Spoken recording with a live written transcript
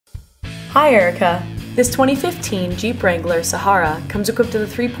Hi Erika! This 2015 Jeep Wrangler Sahara comes equipped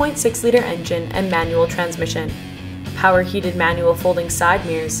with a 3.6-liter engine and manual transmission, power-heated manual folding side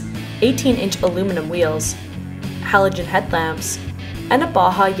mirrors, 18-inch aluminum wheels, halogen headlamps, and a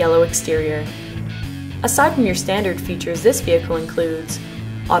Baja yellow exterior. Aside from your standard features, this vehicle includes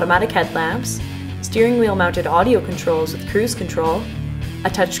automatic headlamps, steering wheel mounted audio controls with cruise control, a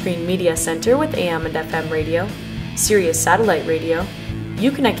touchscreen media center with AM and FM radio, Sirius satellite radio,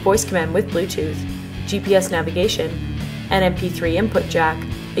 Uconnect voice command with Bluetooth, GPS navigation, an MP3 input jack,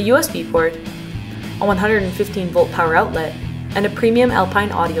 a USB port, a 115-volt power outlet, and a premium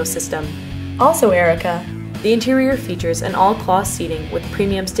Alpine audio system. Also Erika, the interior features an all-cloth seating with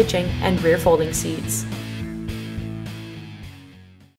premium stitching and rear folding seats.